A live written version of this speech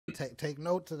take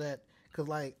note to that, because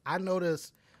like I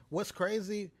noticed what's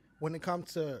crazy when it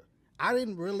comes to, I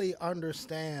didn't really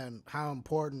understand how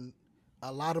important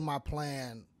a lot of my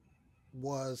plan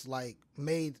was, like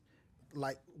made,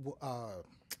 like what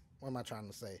am I trying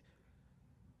to say?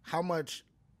 How much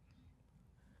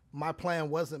my plan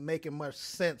wasn't making much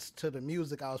sense to the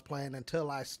music I was playing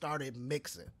until I started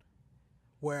mixing.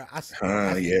 Where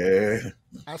Yeah.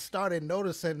 I started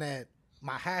noticing that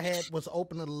my hi-hat was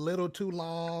open a little too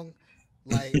long.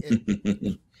 Like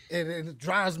it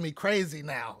drives me crazy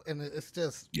now. And it's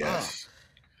just, Yes.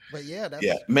 But yeah, Yeah,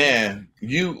 that's man.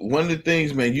 One of the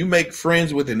things, man, you make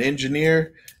friends with an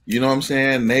engineer, you know what I'm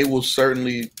saying? They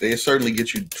certainly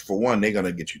get you, for one, they're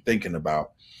gonna get you thinking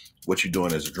about what you're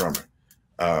doing as a drummer.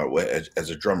 As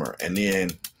a drummer. And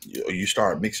then you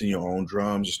start mixing your own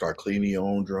drums, you start cleaning your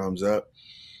own drums up.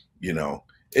 You know,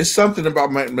 it's something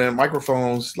about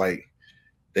microphones, like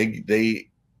they're the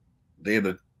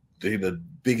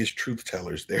biggest truth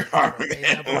tellers there are. They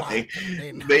never lie.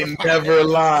 They never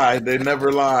lie. They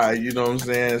never lie. You know what I'm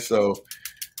saying? So,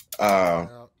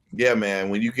 yeah, man.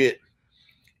 When you get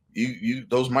you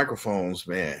those microphones,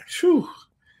 man. Whew,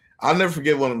 I'll never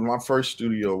forget one of my first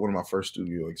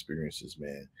studio experiences,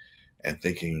 man. And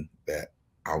thinking that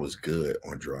I was good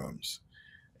on drums,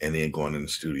 and then going in the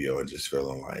studio and just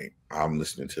feeling like I'm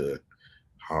listening to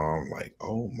how I'm like,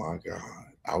 oh my God,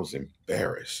 I was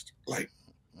embarrassed. Like,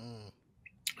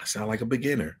 I sound like a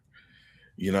beginner,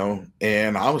 you know?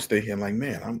 And I was thinking like,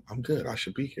 man, I'm good. I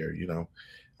should be here. You know,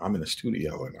 I'm in the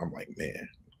studio and I'm like, man,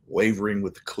 wavering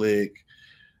with the click,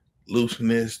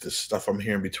 looseness, the stuff I'm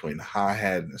hearing between the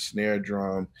hi-hat and the snare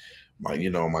drum,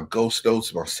 my ghost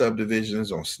notes, my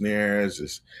subdivisions on snares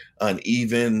is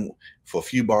uneven. For a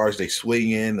few bars, they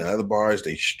swing in, the other bars,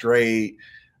 they straight.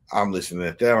 I'm listening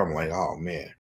at that. I'm like, oh man,